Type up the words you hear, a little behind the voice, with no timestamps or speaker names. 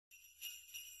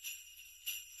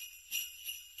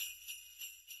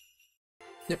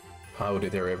Howdy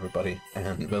there everybody,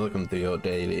 and welcome to your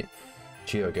daily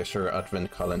Geoguessr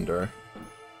advent calendar.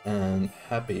 And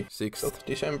happy 6th of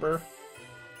December,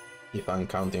 if I'm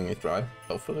counting it right,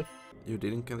 hopefully. You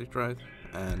didn't get it right,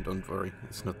 and don't worry,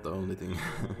 it's not the only thing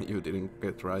you didn't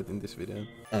get right in this video.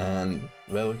 And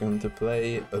welcome to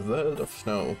play A World of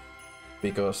Snow,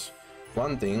 because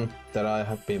one thing that I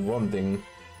have been wanting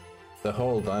the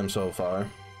whole time so far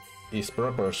is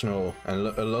proper snow, and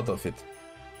a lot of it.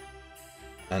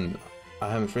 And I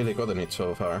haven't really gotten it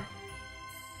so far.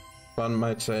 One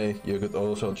might say you could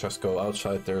also just go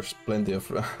outside, there's plenty of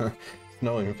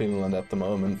snow in Finland at the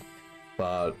moment,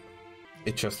 but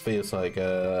it just feels like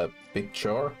a big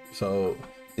chore, so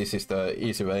this is the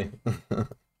easy way.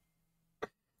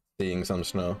 Seeing some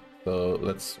snow. So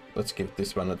let's give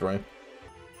this one a try.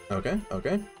 Okay.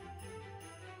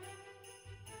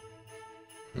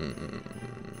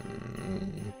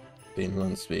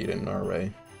 Finland, Sweden,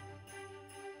 Norway.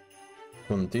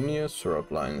 Continuous road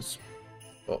lines.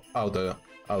 Oh, outer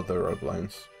road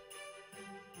lines.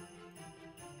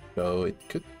 So it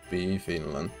could be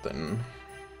Finland then.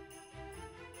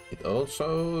 It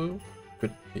also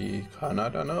could be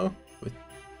Canada now, with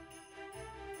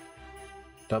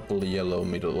double yellow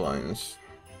middle lines.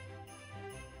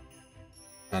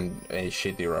 And a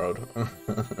shitty road.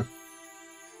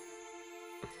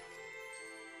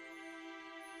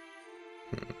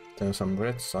 There's some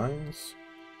red signs.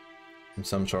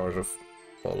 Some sort of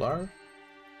polar,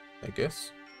 I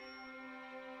guess.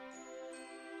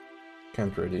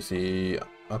 Can't really see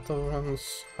other ones.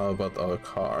 How about our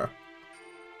car?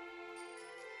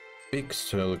 Big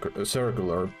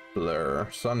circular blur.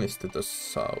 Sun is to the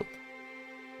south.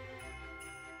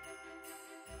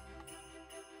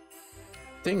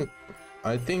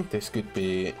 I think this could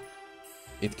be...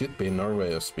 It could be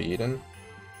Norway or Sweden.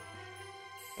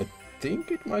 I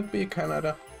think it might be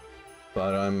Canada.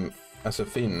 But as a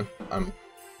Finn, I'm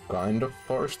kind of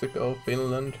forced to go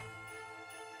Finland.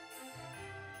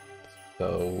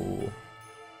 So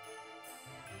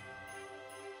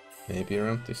maybe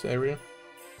around this area.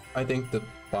 I think the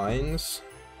pines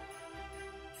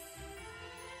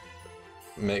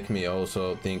make me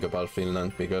also think about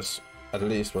Finland, because at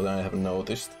least what I have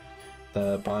noticed,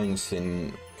 the pines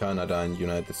in Canada and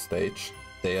United States,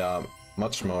 they are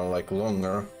much more like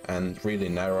longer and really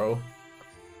narrow,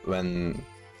 when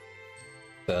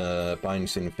the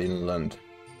pines in Finland,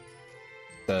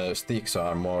 the sticks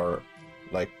are more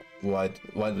like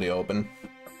widely open.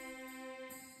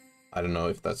 I don't know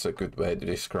if that's a good way to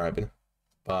describe it,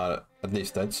 but at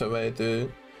least that's a way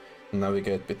to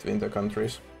navigate between the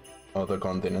countries or the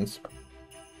continents.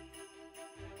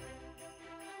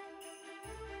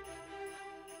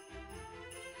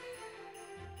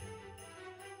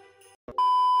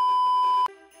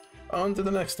 On to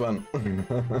the next one.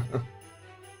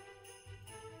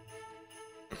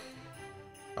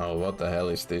 Oh, what the hell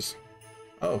is this?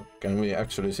 Oh, can we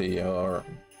actually see our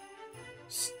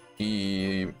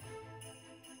ski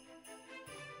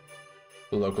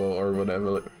logo or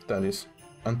whatever that is?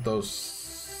 And those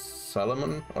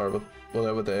Salomon or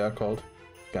whatever they are called?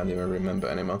 Can't even remember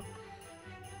anymore.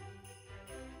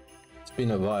 It's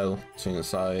been a while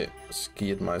since I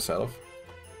skied myself.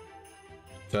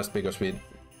 Just because we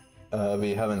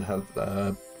haven't had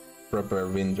proper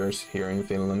winters here in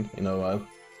Finland in a while.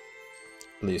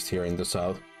 At least here in the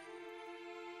south.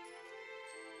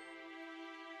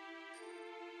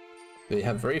 We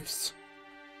have rifts.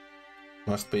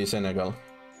 Must be Senegal.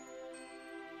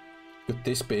 Could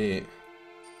this be,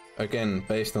 again,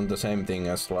 based on the same thing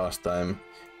as last time?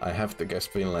 I have to guess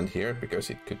Finland here, because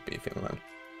it could be Finland.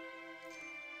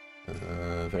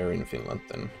 Where in Finland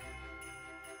then?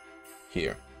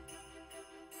 Here.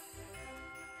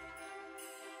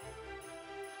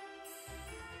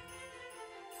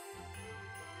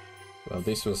 Well,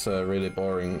 this was a really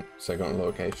boring second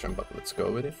location, but let's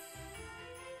go with it.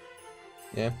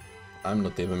 Yeah, I'm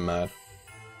not even mad.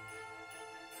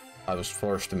 I was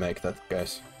forced to make that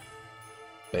guess,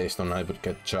 based on I would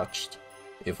get judged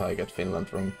if I get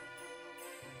Finland wrong.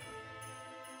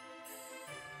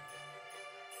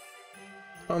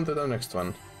 On to the next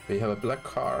one. We have a black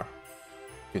car.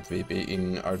 Could we be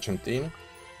in Argentina?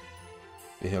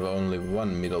 We have only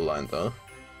one middle line though.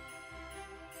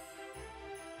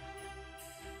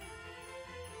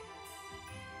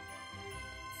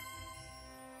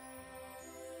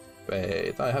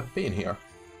 Wait, I have been here.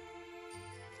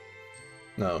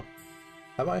 No.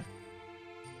 Have I?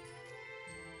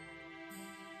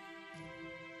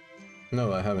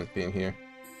 No, I haven't been here.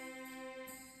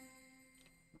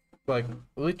 Like,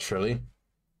 literally.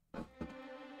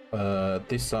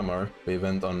 This summer we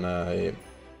went on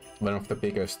one of the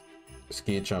biggest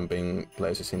ski jumping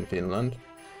places in Finland,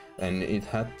 and it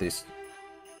had this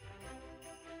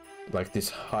like this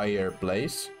higher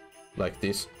place, like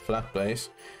this flat place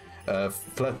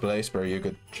where you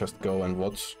could just go and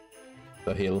watch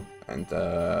the hill and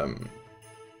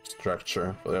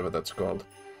structure, whatever that's called.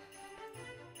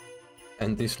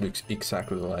 And this looks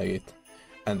exactly like it.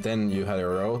 And then you had a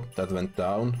road that went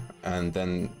down, and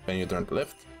then when you turned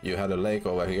left, you had a lake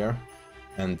over here,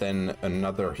 and then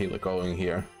another hill going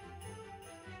here.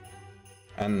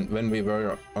 And when we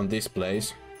were on this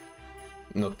place,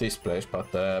 not this place,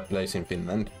 but the place in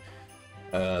Finland,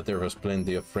 there was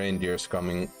plenty of reindeers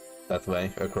coming that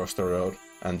way across the road,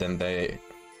 and then they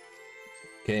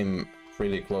came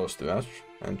really close to us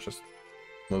and just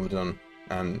moved on,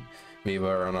 and we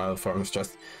were on our farms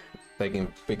just taking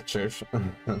pictures.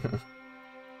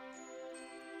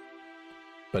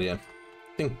 But yeah,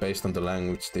 I think based on the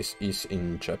language this is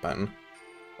in Japan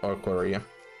or Korea.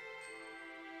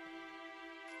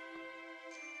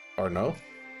 Or no?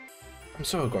 I'm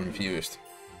so confused.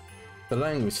 The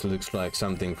language looks like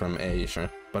something from Asia,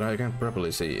 but I can't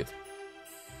properly see it.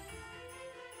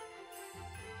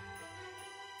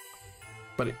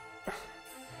 But it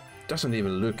doesn't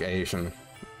even look Asian.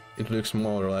 It looks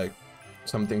more like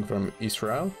something from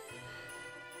Israel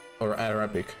or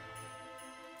Arabic.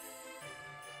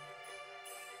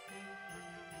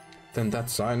 Then that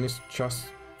sign is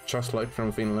just like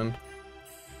from Finland.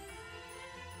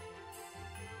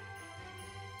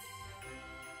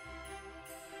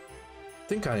 I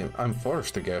think I'm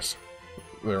forced to guess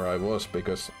where I was,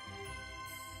 because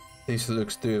this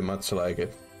looks too much like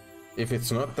it. If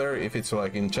it's not there, if it's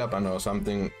like in Japan or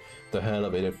something, the hell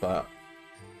with it, but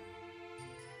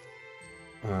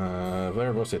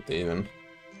where was it even?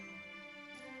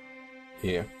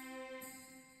 Here.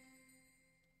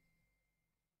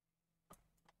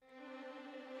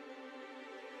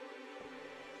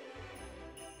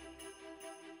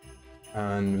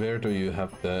 And where do you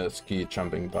have the ski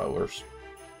jumping towers?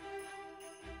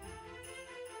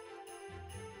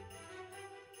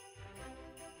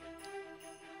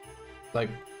 Like,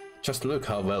 just look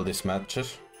how well this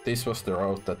matches. This was the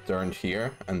road that turned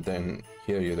here, and then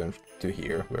here you turn to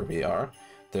here, where we are.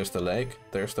 There's the lake,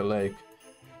 there's the lake.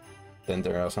 Then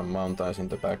there are some mountains in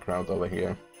the background over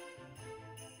here.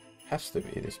 Has to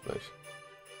be this place.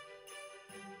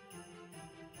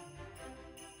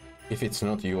 If it's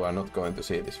not, you are not going to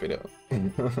see this video.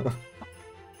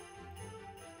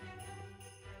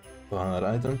 But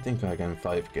I don't think I can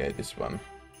 5K this one.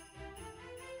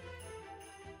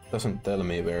 Doesn't tell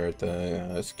me where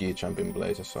the ski jumping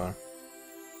places are.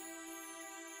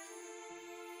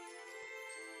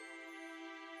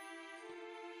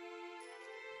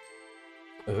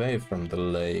 Away from the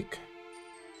lake.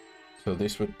 So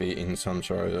this would be in some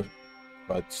sort of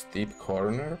quite steep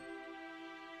corner.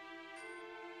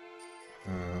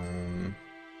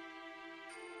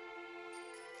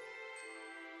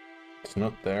 It's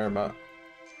not there, but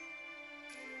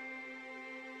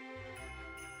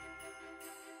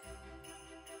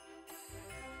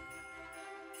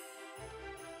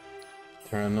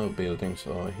there are no buildings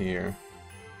over here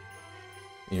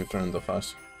in front of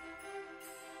us.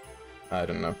 I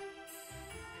don't know.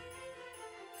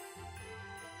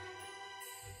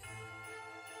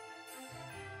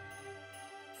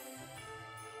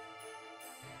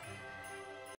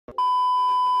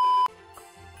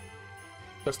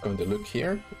 Just going to look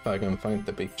here if I can find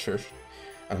the pictures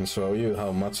and show you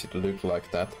how much it looked like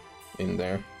that in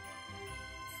there.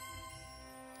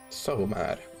 So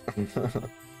mad.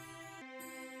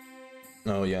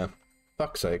 Oh yeah,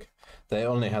 fuck's sake. They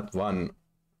only had one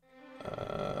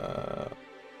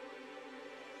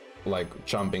like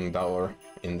jumping tower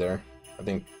in there.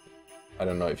 I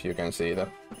don't know if you can see that.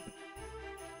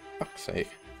 Fuck's sake.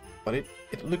 But it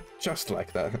looked just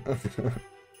like that.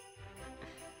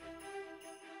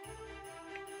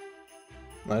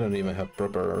 I don't even have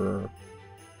proper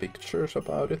pictures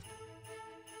about it.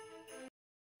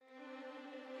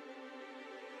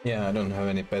 Yeah, I don't have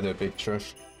any better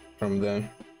pictures from there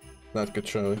that could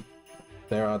show it.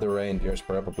 There are the reindeers,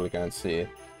 probably can't see it.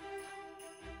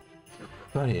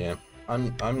 But yeah,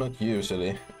 I'm not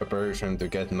usually a person to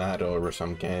get mad over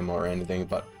some game or anything,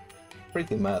 but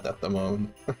pretty mad at the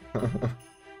moment. At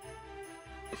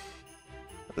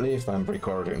least I'm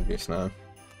recording this now.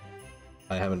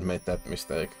 I haven't made that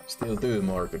mistake. Still 2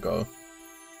 more to go.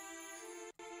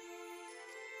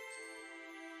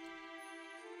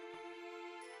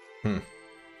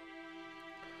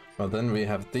 Well, then we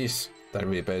have this, that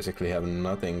we basically have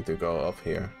nothing to go off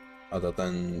here, other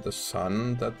than the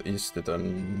sun that is to the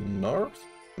north?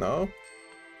 No?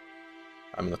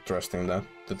 I'm not trusting that.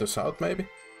 To the south, maybe?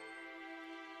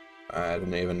 I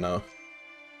don't even know.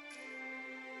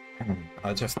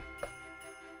 I just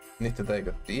need to take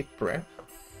a deep breath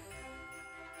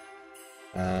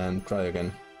and try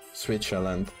again.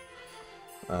 Switzerland.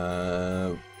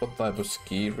 What type of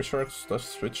ski resorts does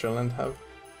Switzerland have?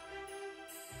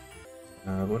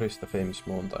 What is the famous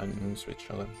mountain in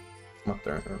Switzerland?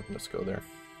 Matterhorn, let's go there.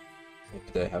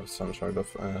 Maybe they have some sort of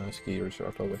ski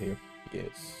resort over here.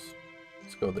 Yes,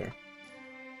 let's go there.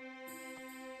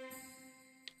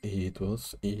 It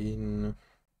was in...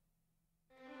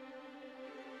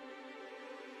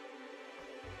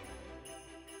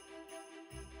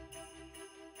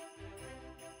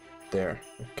 there,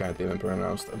 I can't even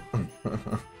pronounce them.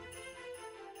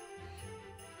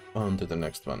 On to the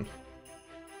next one.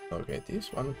 Okay,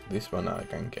 this one I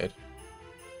can get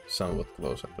somewhat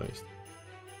close at least.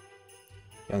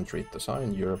 Can't read the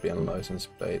sign, European license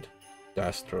plate,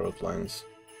 dashed road lines.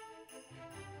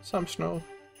 Some snow.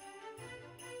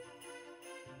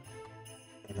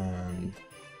 And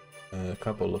a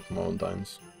couple of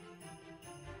mountains.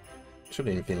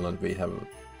 Actually in Finland we have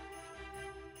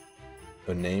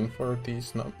a name for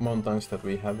these mountains that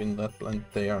we have in Lapland.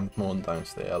 They aren't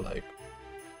mountains, they are like...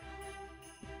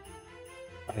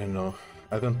 I don't know.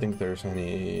 I don't think there's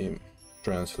any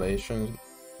translation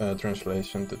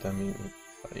to them in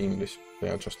English. They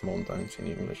are just mountains in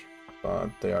English, but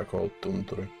they are called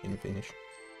tunturi in Finnish.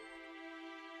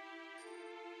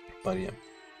 But yeah,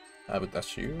 I would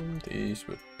assume these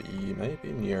would be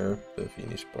maybe near the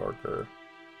Finnish border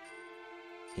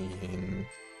in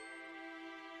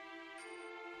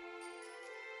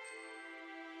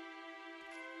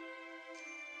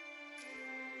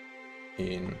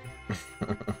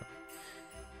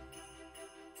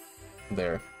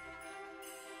there.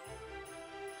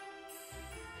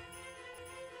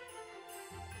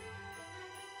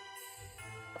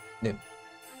 Yeah.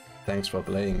 Thanks for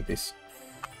playing this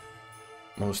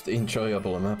most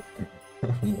enjoyable map.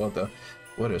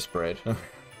 what a spread.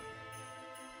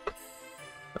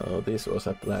 Oh, this was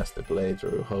a blast to play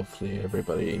through. Hopefully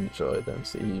everybody enjoyed and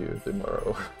see you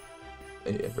tomorrow.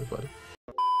 Hey everybody.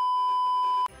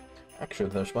 Actually,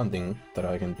 there's one thing that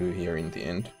I can do here in the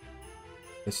end.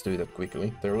 Let's do that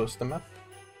quickly. There was the map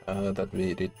that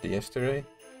we did yesterday,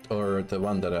 or the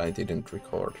one that I didn't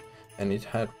record, and it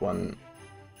had one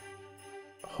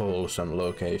wholesome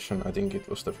location. I think it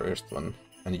was the first one,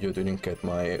 and you didn't get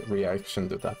my reaction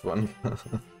to that one.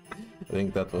 I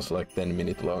think that was like 10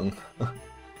 minutes long.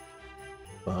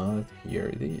 But here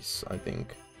it is, I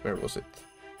think. Where was it?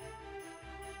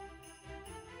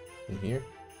 In here?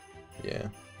 Yeah.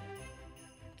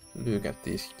 Look at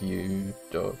these cute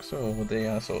dogs. Oh, they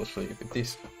are so sleepy.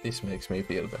 This makes me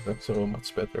feel better, so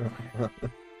much better.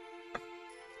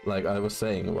 Like I was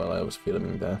saying while I was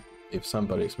filming that, if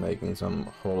somebody's making some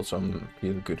wholesome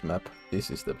feel-good map,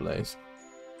 this is the place.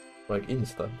 Like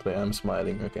instantly I'm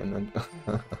smiling again and...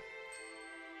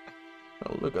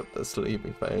 Oh, look at the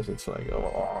sleepy face, it's like,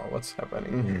 oh, what's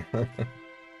happening?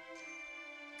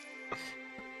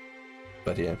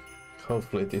 But yeah,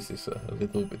 hopefully this is a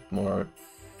little bit more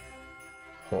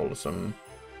wholesome,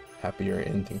 happier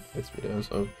ending to this video,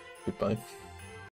 so goodbye.